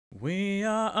We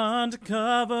are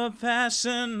undercover,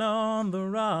 passion on the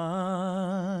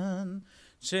run,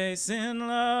 chasing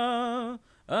love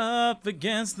up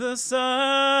against the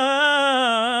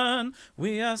sun.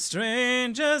 We are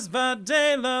strangers by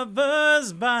day,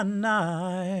 lovers by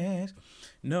night.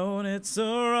 Knowing it's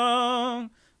so wrong,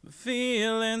 but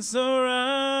feeling so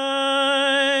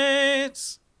right.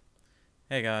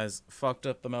 Hey guys, fucked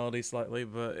up the melody slightly,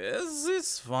 but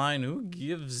it's fine. Who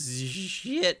gives a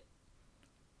shit?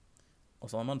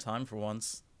 Also, I'm on time for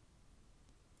once.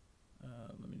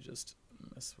 Let me just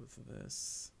mess with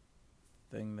this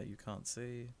thing that you can't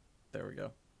see. There we go.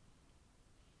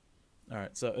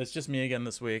 Alright, so it's just me again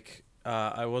this week.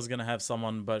 I was gonna have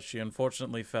someone, but she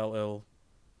unfortunately fell ill.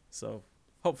 So,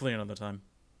 hopefully another time.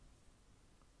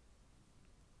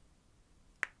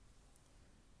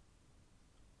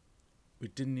 We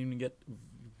didn't even get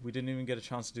a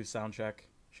chance to do sound check.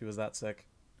 She was that sick.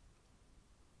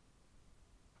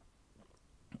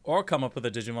 Or come up with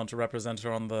a Digimon to represent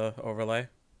her on the overlay.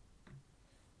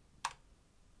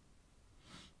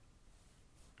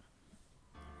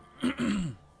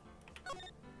 The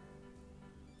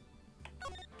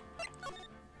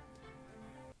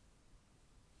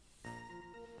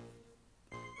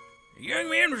young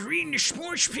man was reading the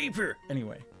sports paper.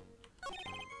 Anyway.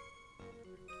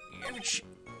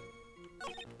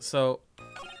 So,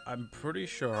 I'm pretty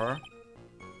sure...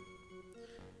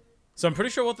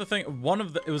 what the thing...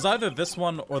 It was either this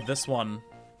one or this one.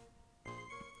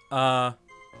 Let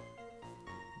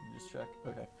me just check.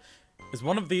 Okay. It's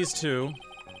one of these two.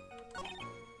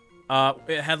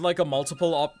 It had like a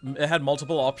it had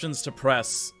multiple options to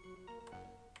press.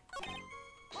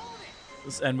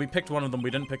 And we picked one of them,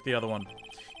 we didn't pick the other one.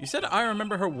 You said I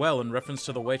remember her well in reference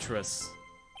to the waitress.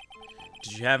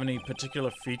 Did you have any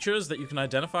particular features that you can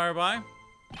identify her by?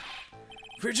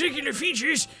 Particular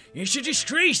features? It's a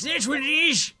disgrace, that's what it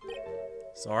is.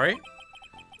 Sorry?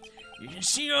 You can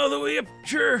see all the way up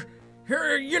to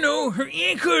her, you know, her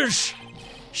ankles.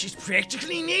 She's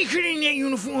practically naked in that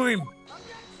uniform.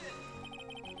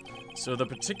 So the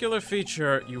particular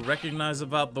feature you recognize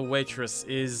about the waitress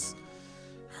is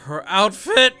her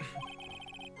outfit?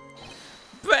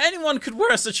 But anyone could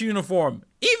wear such a uniform.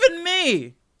 Even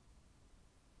me!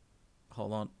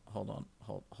 Hold on.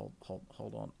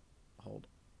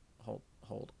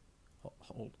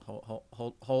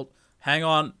 Hang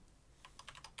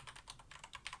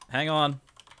on.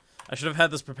 I should have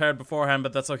had this prepared beforehand,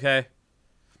 but that's okay.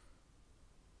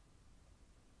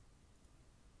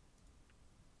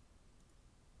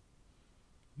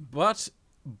 But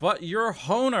your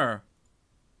Honer.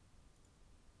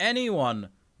 Anyone,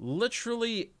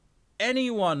 literally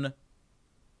anyone.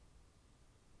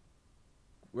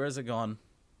 Where's it gone?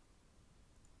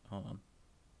 Hold on.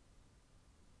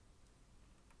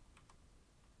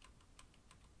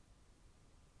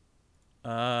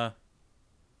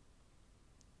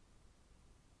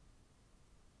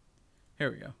 Here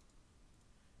we go.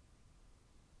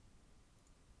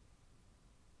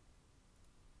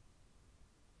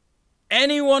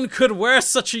 Anyone could wear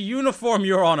such a uniform,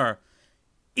 Your Honor.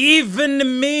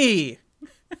 Even me.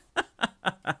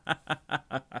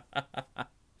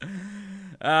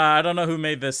 I don't know who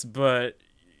made this, but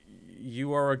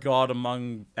you are a god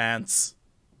among ants.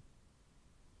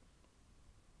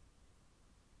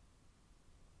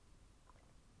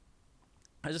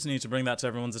 I just need to bring that to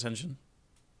everyone's attention.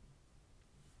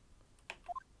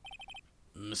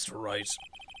 Mr. Wright,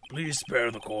 please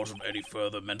spare the court of any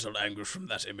further mental anguish from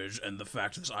that image and the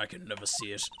fact that I can never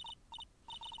see it.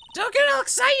 Don't get all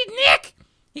excited, Nick!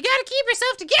 You gotta keep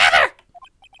yourself together!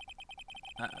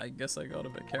 I guess I got a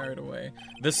bit carried away.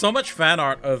 There's so much fan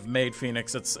art of Maid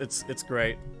Phoenix, it's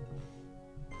great.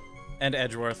 And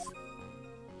Edgeworth.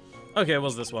 Okay, it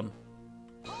was this one.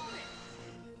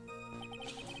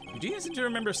 You do seem to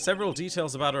remember several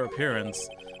details about her appearance,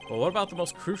 but what about the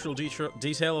most crucial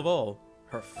detail of all?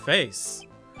 Her face.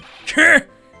 As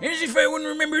if I wouldn't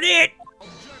remember that!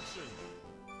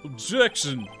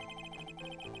 Objection!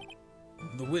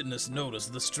 The witness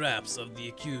noticed the straps of the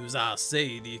accused's,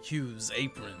 the accused's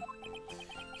apron.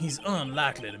 He's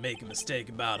unlikely to make a mistake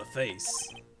about a face.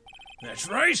 That's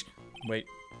right! Wait.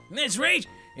 That's right!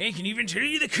 I can even tell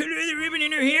you the color of the ribbon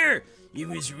in her hair! It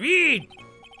was red!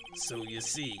 So you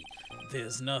see,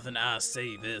 there's nothing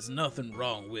there's nothing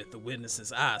wrong with the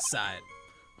witness's eyesight.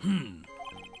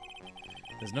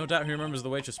 There's no doubt he remembers the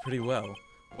waitress pretty well.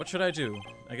 What should I do?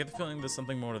 I get the feeling there's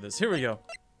something more to this. Here we go.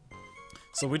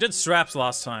 So we did straps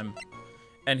last time,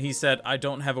 and he said, I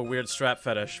don't have a weird strap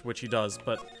fetish, which he does,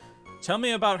 but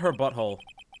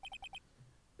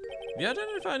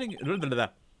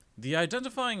The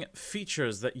identifying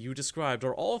features that you described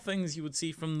are all things you would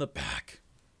see from the back.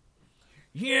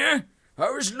 Yeah, I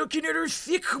was looking at her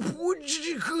thick woods.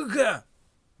 Let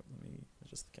me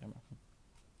adjust the camera.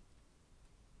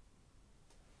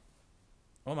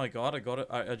 Oh my god, I got it.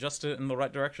 I adjusted it in the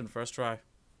right direction first try.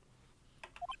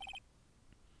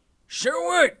 So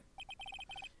what?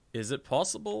 Is it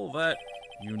possible that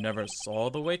you never saw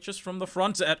the waitress from the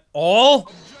front at all?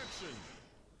 Objection.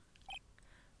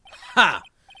 Ha!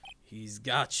 He's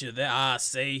got you there. I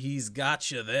say he's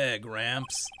got you there,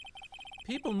 Gramps.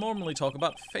 People normally talk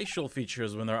about facial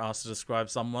features when they're asked to describe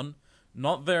someone,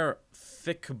 not their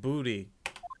thick booty.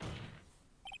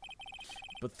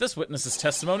 But this witness's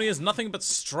testimony is nothing but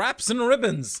straps and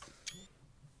ribbons.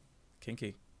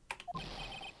 Kinky.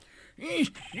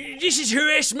 This is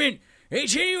harassment. I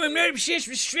tell you, I'm not obsessed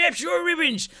with straps or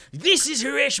ribbons. This is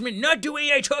harassment, not the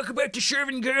way I talk about the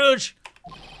serving girls.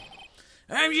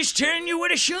 I'm just telling you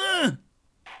what I saw.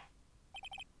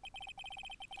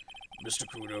 Mr.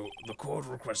 Kudo, the court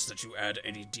requests that you add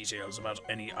any details about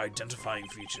any identifying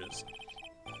features.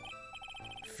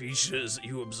 Features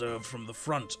you observed from the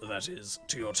front, that is,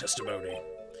 to your testimony.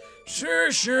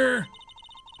 Sure.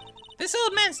 This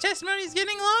old man's testimony is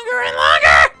getting longer and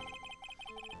longer!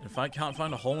 If I can't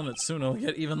find a hole in it soon, it'll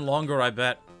get even longer, I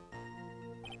bet.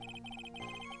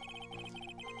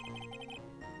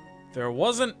 There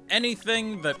wasn't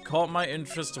anything that caught my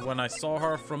interest when I saw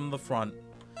her from the front.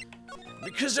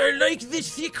 Because I like the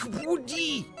thick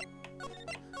woody.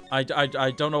 I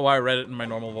don't know why I read it in my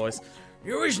normal voice.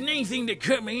 There wasn't anything that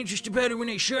caught my interest about her when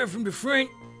I saw her from the front.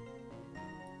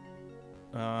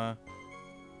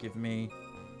 Give me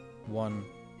 1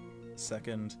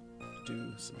 second to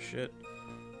do some shit.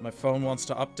 My phone wants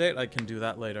to update, I can do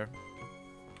that later.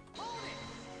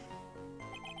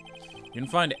 You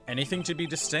didn't find anything to be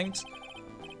distinct,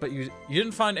 but you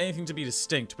didn't find anything to be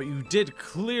distinct, but you did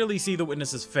clearly see the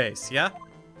witness's face, yeah?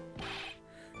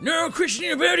 No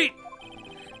question about it.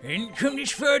 I didn't come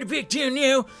this far to back down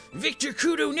now. Victor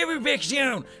Kudo never backs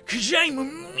down, 'cause I'm a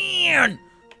man.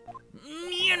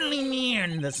 Manly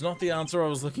man. That's not the answer I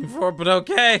was looking for, but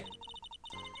okay.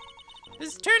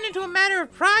 This has turned into a matter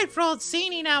of pride for old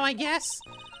Sini now, I guess.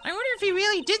 I wonder if he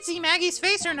really did see Maggie's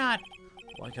face or not.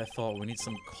 Like I thought, we need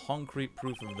some concrete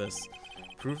proof of this.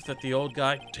 Proof that the old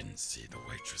guy didn't see the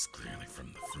waitress clearly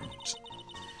from the front.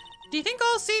 Do you think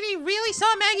old Sini really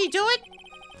saw Maggie do it?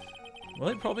 Well,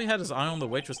 he probably had his eye on the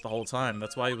waitress the whole time.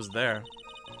 That's why he was there.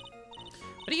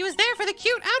 But he was there for the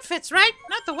cute outfits, right?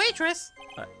 Not the waitress.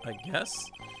 I guess?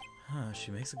 Huh,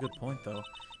 she makes a good point, though.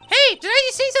 Hey, did I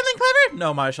just see something clever?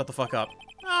 No, Maya, shut the fuck up.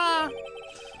 Aw.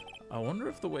 I wonder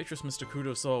if the waitress Mr.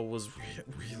 Kudo saw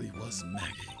really was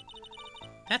Maggie.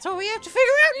 That's what we have to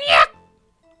figure out. Yeah.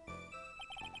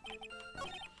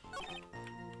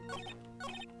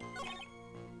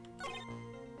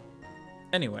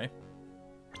 Anyway.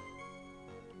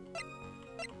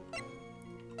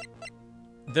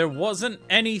 There wasn't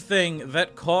anything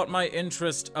that caught my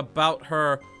interest about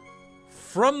her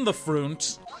from the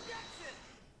front.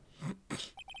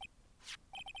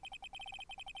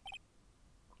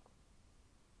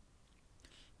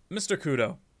 Mr.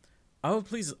 Kudo,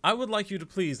 I would like you to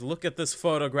please look at this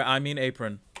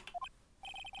apron.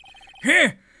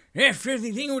 Huh? That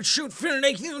filthy thing would shoot Phil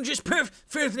like you just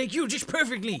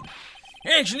perfectly.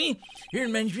 Actually, it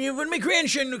reminds me of what my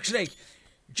grandson looks like,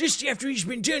 just after he's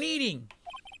been done eating.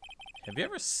 Have you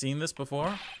ever seen this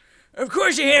before? Of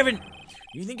course I haven't.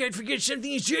 You think I'd forget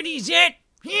something as dirty as that?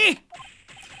 Huh?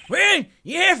 Well,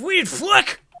 you half-witted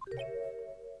fluck.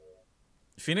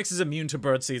 Phoenix is immune to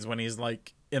birdseeds when he's,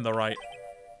 like, in the right.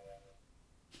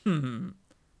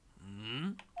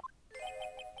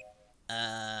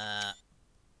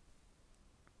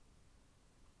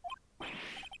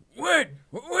 What?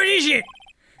 What is it?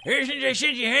 Ever since I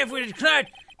said you half-witted clot,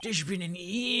 there's been an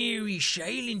eerie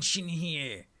silence in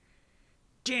here.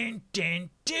 Dun, dun,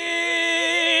 dun.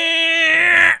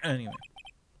 Anyway.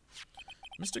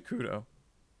 Mr. Kudo.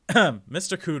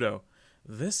 Mr. Kudo.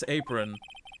 This apron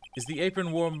is the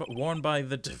apron worn by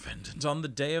the defendant on the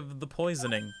day of the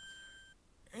poisoning.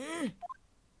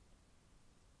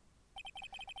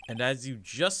 And as you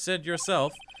just said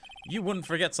yourself, you wouldn't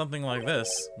forget something like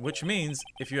this, which means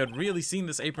if you had really seen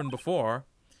this apron before...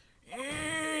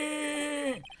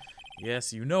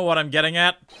 Yes, you know what I'm getting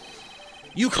at.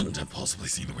 You couldn't have possibly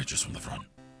seen the waitress from the front.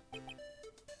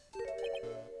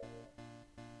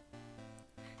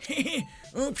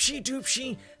 Oopsie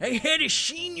doopsie, I had a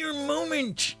senior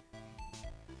moment.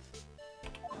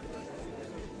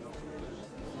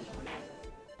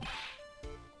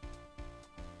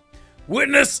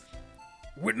 Witness!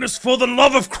 Witness, for the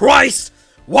love of Christ!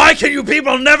 Why can you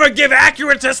people never give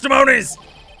accurate testimonies?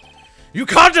 You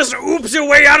can't just oops your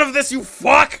way out of this, you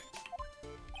fuck!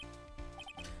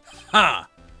 Ha!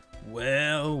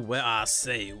 Well, I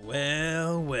say,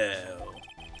 well.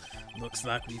 Looks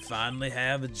like we finally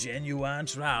have a genuine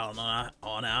trial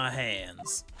on our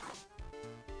hands.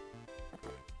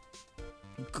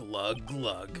 Glug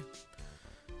glug.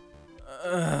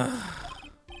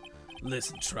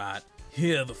 Listen, Trot.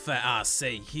 Here are the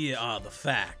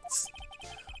facts.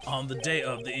 On the day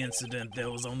of the incident, there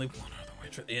was only one other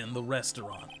waitress in the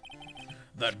restaurant.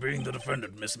 That being the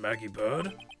defendant, Miss Maggie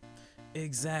Bird?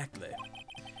 Exactly.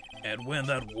 And when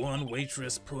that one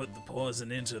waitress put the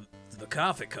poison into the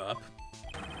coffee cup,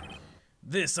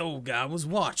 this old guy was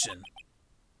watching.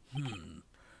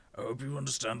 I hope you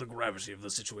understand the gravity of the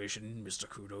situation, Mr.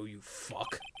 Kudo, you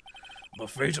fuck. The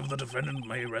fate of the defendant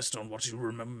may rest on what you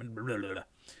remember.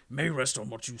 May rest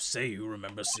on what you say you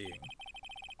remember seeing.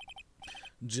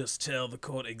 Just tell the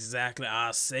court exactly.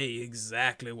 I say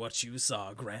exactly what you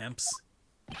saw, Gramps.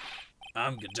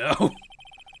 I'm Godot.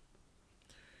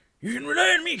 You can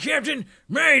rely on me, Captain.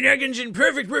 My noggin's in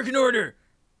perfect working order.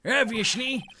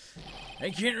 Obviously,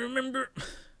 I can't remember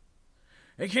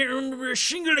a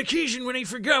single occasion when I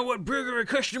forgot what burger a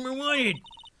customer wanted.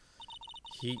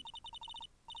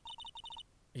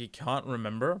 He can't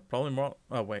remember? Probably more...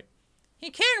 Oh, wait.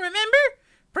 He can't remember?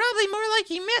 Probably more like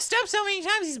he messed up so many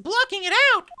times he's blocking it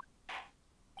out.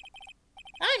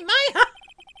 I might...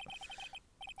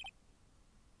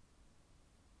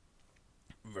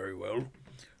 Very well.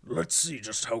 Let's see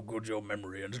just how good your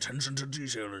memory and attention to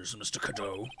detail is, Mr.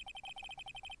 Kudo.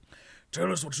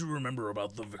 Tell us what you remember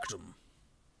about the victim.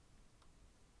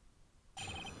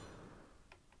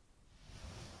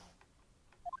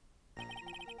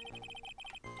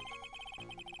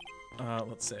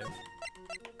 Let's save.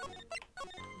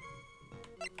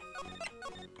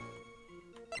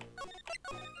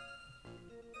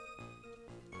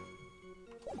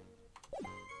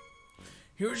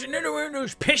 Here's another one of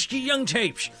those pesky young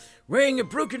types, wearing a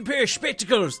broken pair of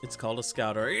spectacles. It's called a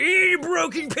scouter. A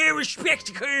broken pair of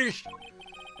spectacles!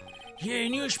 He had a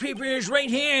newspaper in his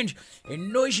right hand, and a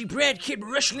noisy brat kept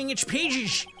rustling its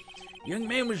pages. Young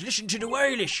man was listening to the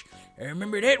wireless. I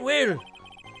remember that well.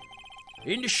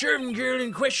 And the servant girl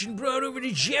in question brought over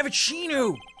the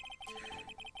Javicino.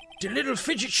 The little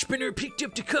fidget spinner picked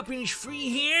up the cup in his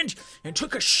free hand and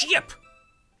took a sip.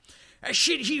 I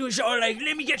said he was all like,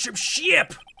 let me get some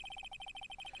sip.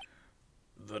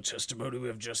 The testimony we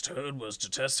have just heard was to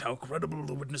test how credible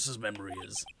the witness's memory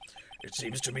is. It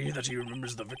seems to me that he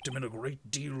remembers the victim in a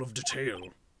great deal of detail.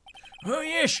 Oh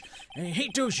yes, I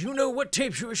hate those you-know-what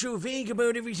types who are so vague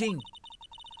about everything.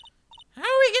 How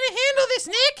are we gonna handle this,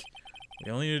 Nick?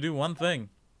 We only need to do one thing.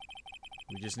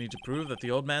 We just need to prove that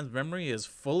the old man's memory is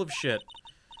full of shit.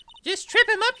 Just trip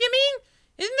him up, you mean?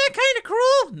 Isn't that kind of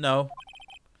cruel? No.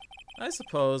 I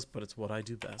suppose, but it's what I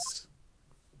do best.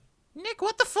 Nick,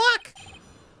 what the fuck?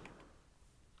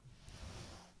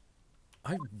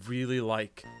 I really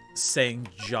like saying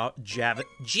Javicino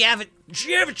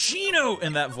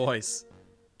in that voice.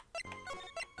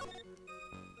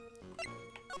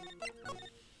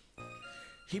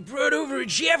 He brought over a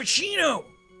Javicino!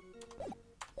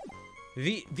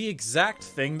 The exact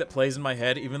thing that plays in my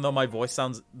head, even though my voice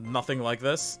sounds nothing like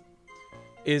this,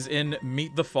 is in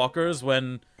Meet the Fockers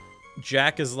when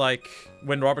Jack is like,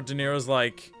 when Robert De Niro's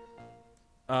like,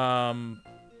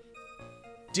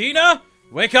 Dina,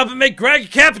 wake up and make Greg a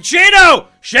cappuccino!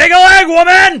 Shake a leg,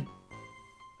 woman!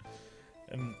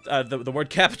 And the word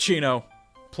cappuccino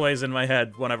plays in my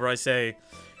head whenever I say,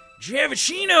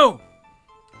 Javicino!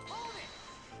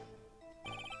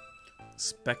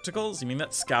 Spectacles? You mean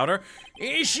that scouter?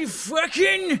 Is she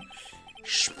fucking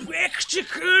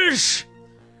spectacles?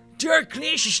 Dark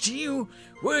glasses to you.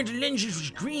 One of the lenses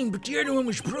was green, but the other one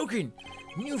was broken.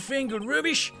 Newfangled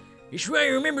rubbish. That's why I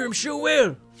remember him so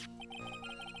well.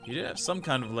 He did have some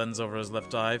kind of lens over his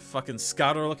left eye. Fucking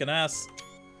scouter-looking ass.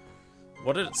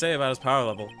 What did it say about his power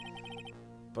level?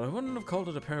 But I wouldn't have called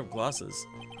it a pair of glasses.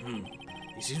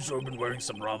 He seems to have been wearing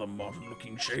some rather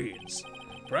modern-looking shades.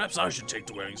 Perhaps I should take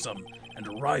to wearing some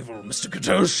and rival Mr.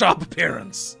 Kudo's sharp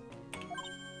appearance.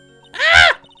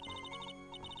 Ah!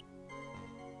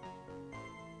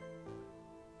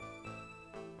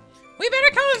 We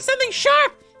better come up with something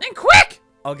sharp and quick!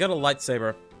 I'll get a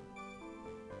lightsaber.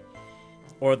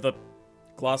 Or the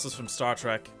glasses from Star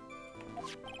Trek.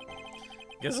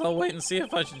 Guess I'll wait and see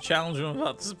if I should challenge him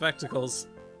about the spectacles.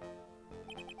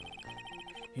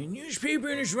 A newspaper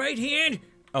in his right hand.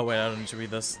 Oh wait, I don't need to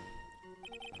read this.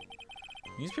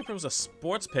 Newspaper was a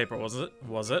sports paper, was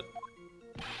it?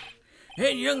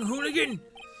 Hey, young hooligan.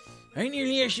 I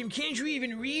nearly asked him, can't you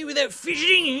even read without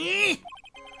fidgeting, eh?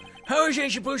 How was I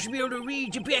supposed to be able to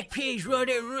read the back page with all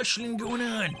that rustling going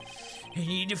on? I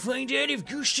need to find out if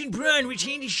Gustin Braun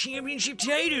retained his championship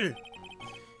title.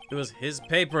 It was his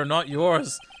paper, not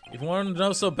yours. If you wanted to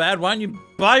know so bad, why don't you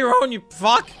buy your own, you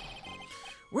fuck?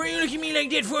 What are you looking at me like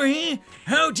that for, huh?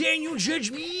 How dare you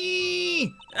judge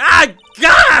me? Ah,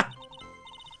 God!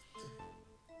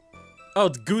 Oh,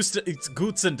 it's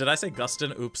Gutsen. Did I say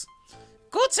Gustin? Oops.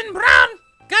 Gutsen Brown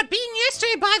got beaten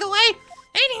yesterday, by the way.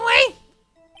 Anyway.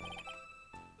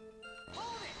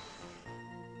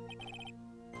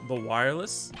 The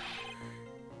wireless?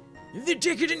 The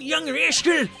decadent young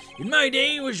rascal. In my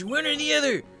day, it was one or the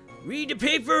other. Read the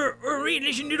paper or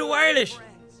listen to the wireless.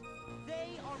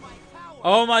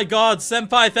 Oh my god,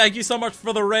 Senpai, thank you so much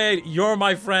for the raid. You're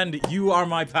my friend. You are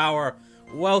my power.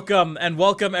 Welcome, and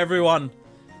welcome everyone.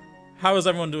 How is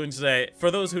everyone doing today?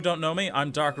 For those who don't know me,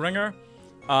 I'm Dark Ringer.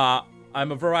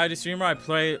 I'm a variety streamer. I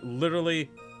play literally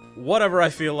whatever I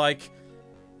feel like.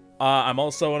 I'm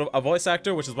also a voice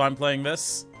actor, which is why I'm playing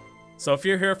this. So if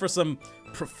you're here for some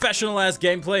professional-ass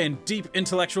gameplay and deep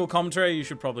intellectual commentary, you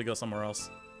should probably go somewhere else.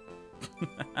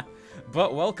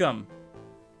 But welcome.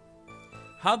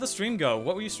 How'd the stream go?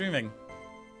 What were you streaming?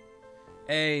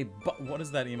 What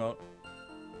is that emote?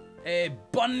 A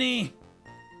bunny!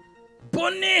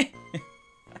 Bunny!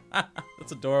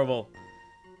 That's adorable.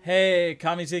 Hey,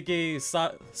 Kamitiki,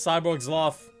 Cyborg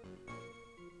Sloth.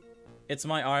 It's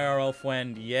my IRL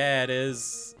friend. Yeah, it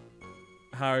is.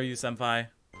 How are you, Senpai?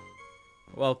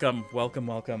 Welcome, welcome,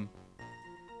 welcome.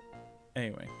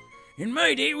 Anyway. In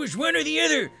my day, it was one or the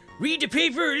other. Read the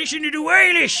paper or listen to the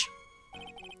wireless.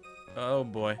 Oh,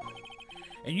 boy.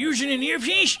 And using an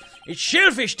earpiece? It's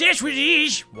selfish, that's what it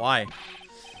is. Why?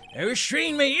 I was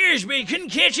straining my ears, but I couldn't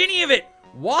catch any of it.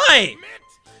 Why?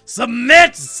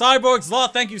 Submit! Cyborg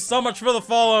Sloth, thank you so much for the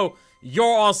follow.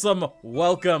 You're awesome.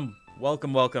 Welcome.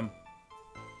 Welcome, welcome.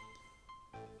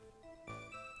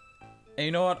 And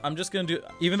you know what? I'm just gonna do...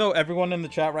 Even though everyone in the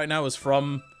chat right now is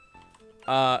from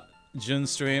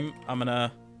Jun's stream, I'm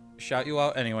gonna shout you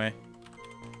out anyway.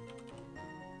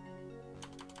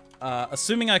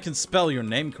 Assuming I can spell your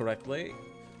name correctly.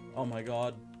 Oh my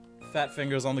god. Fat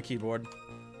fingers on the keyboard.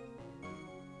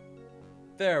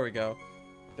 There we go.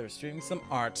 They're streaming some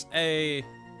art. Hey,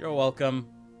 you're welcome.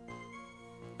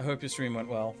 I hope your stream went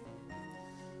well.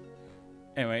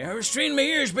 Anyway, I was straining my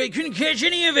ears, but I couldn't catch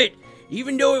any of it.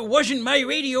 Even though it wasn't my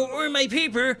radio or my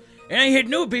paper, and I had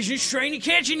no business trying to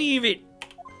catch any of it.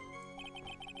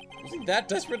 Was he that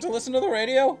desperate to listen to the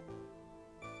radio?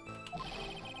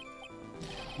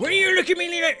 What are you looking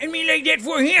at me like that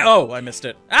for here? Oh, I missed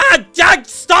it. Ah,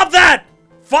 stop that!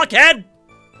 Fuckhead!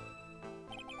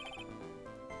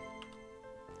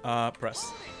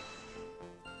 Press.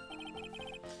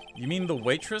 You mean the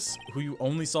waitress who you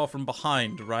only saw from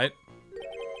behind, right?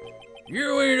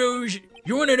 You're one of those.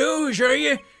 You're one of those, are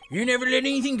you? You never let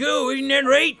anything go, isn't that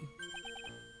right?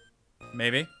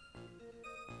 Maybe.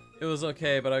 It was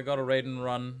okay, but I got a raid and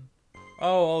run.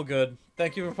 Oh, all good.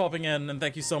 Thank you for popping in, and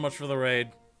thank you so much for the raid.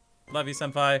 Love you,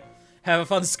 Senpai. Have a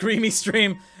fun screamy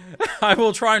stream. I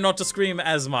will try not to scream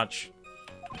as much.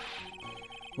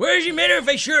 What does it matter if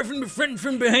I share from the front and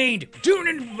from behind?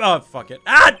 Oh, fuck it.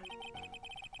 Ah!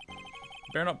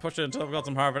 Better not push it until I've got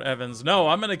some Harvard Evans. No,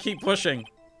 I'm gonna keep pushing.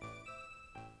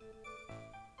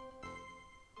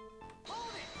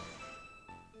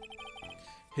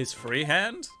 His free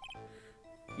hand?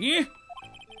 Yeah?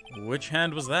 Which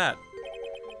hand was that?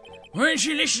 Weren't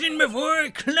you listening before,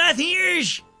 cloth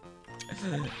ears?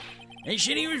 I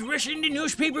said he was rustling the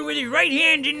newspaper with his right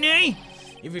hand, didn't I?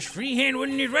 If his free hand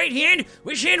wasn't his right hand,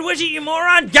 which hand was it, you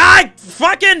moron? God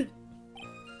fucking...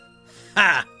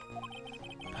 Ha!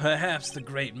 Perhaps the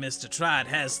great Mr. Tride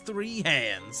has 3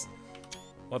 hands.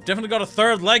 Well, I've definitely got a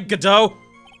 3rd leg, Godot.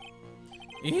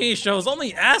 Yeesh, I was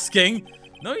only asking.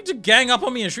 No need to gang up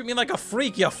on me and shoot me like a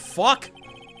freak, you fuck.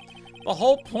 The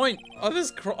whole point of this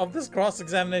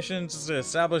cross-examination is to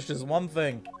establish just one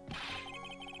thing.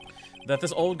 That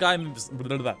this old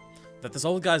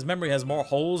guy's memory has more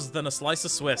holes than a slice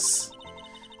of Swiss.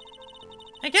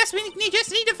 I guess we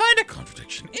just need to find a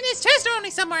contradiction in his testimony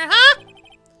somewhere, huh?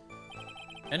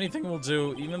 Anything will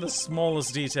do, even the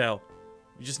smallest detail.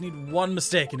 You just need one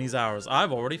mistake in these hours.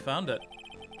 I've already found it.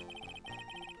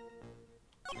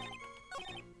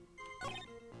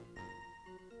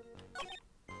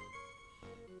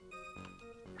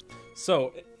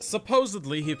 So,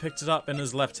 supposedly he picked it up in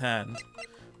his left hand,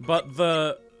 but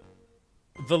the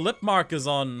lip mark is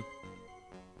on,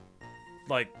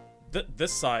 like,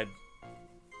 this side.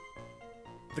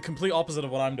 The complete opposite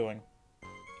of what I'm doing.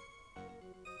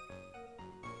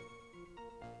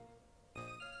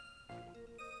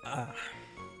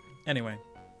 Anyway.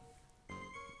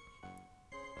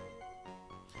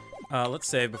 Let's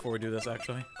save before we do this,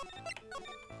 actually.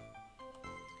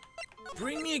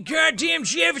 Bring me a goddamn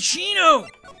Giavicino!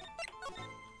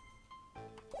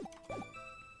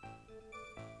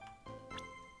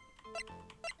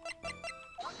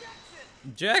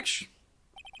 Jax!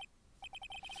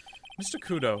 Mr.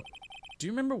 Kudo, do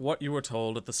you remember what you were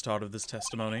told at the start of this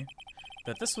testimony?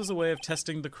 That this was a way of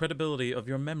testing the credibility of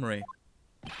your memory.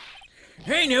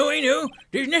 I know.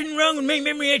 There's nothing wrong with my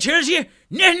memory, I tells you.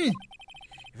 Nothing!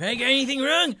 If I got anything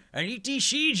wrong, I'll eat these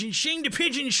seeds and sing the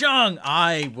pigeon song.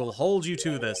 I will hold you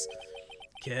to this.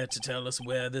 Care to tell us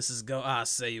where this is I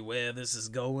say where this is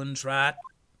going, Trat?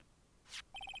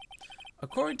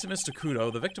 According to Mr.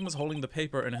 Kudo, the victim was holding the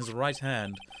paper in his right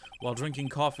hand while drinking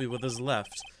coffee with his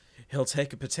left. He'll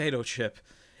take a potato chip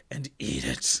and eat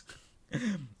it.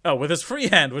 Oh, with his free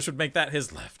hand, which would make that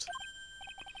his left.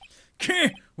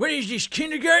 What is this,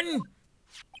 kindergarten?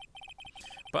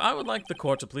 But I would like the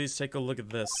court to please take a look at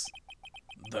this.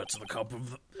 That's the cup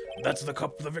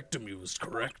the victim used,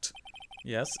 correct?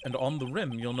 Yes, and on the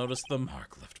rim you'll notice the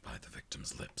mark left by the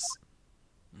victim's lips.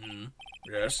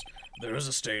 Yes, there is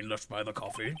a stain left by the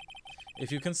coffee.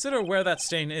 If you consider where that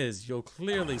stain is, you'll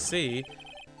clearly see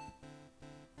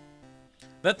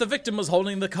that the victim was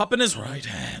holding the cup in his right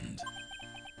hand.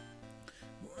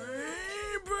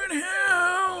 But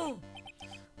how?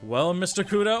 Well, Mr.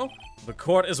 Kudo, the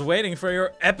court is waiting for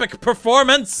your epic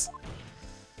performance!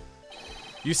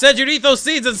 You said you'd eat those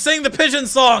seeds and sing the pigeon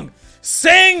song!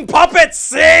 Sing, puppet,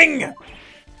 sing!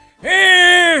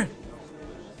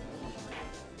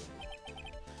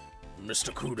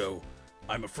 Mr. Kudo,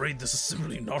 I'm afraid this is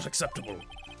simply not acceptable.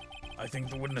 I think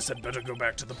the witness had better go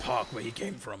back to the park where he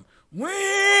came from.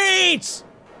 Wait!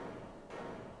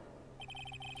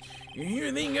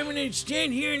 You think I'm gonna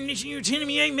stand here and listen to you telling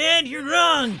me I'm mad? You're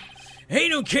wrong! I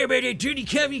don't care about that dirty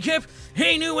coffee cup.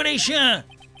 I knew what I saw.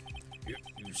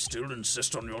 You still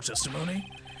insist on your testimony?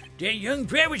 That young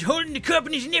brat was holding the cup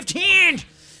in his left hand.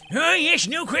 Oh, yes,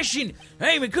 no question.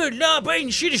 I'm a good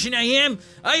law-abiding citizen, I am.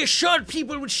 I assault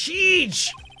people with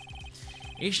seeds.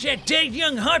 It's that dead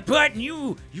young hotpot and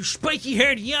you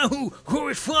spiky-haired yahoo who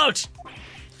are at fault.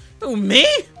 Who, me?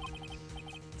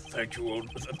 Thank you, old...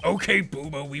 Okay,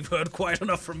 Boomer, we've heard quite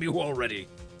enough from you already.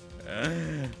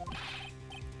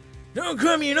 Don't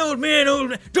call me an old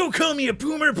man. Don't call me a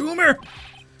boomer. Been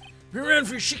around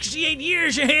for 68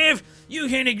 years, I have. You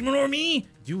can't ignore me.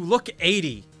 You look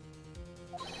 80.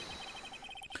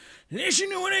 Listen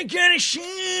to what I gotta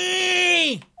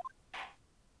say.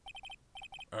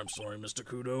 I'm sorry, Mr.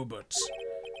 Kudo, but...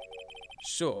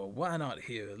 Sure, why not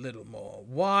hear a little more?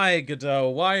 Why, Godot?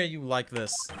 Why are you like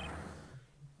this?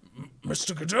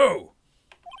 Mr. Kudo!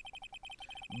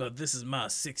 But this is my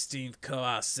 16th cup,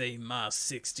 I say my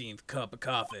 16th cup of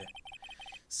coffee.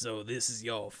 So this is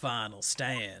your final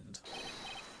stand.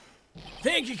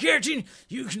 Thank you, Captain.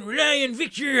 You can rely on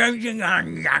Victor.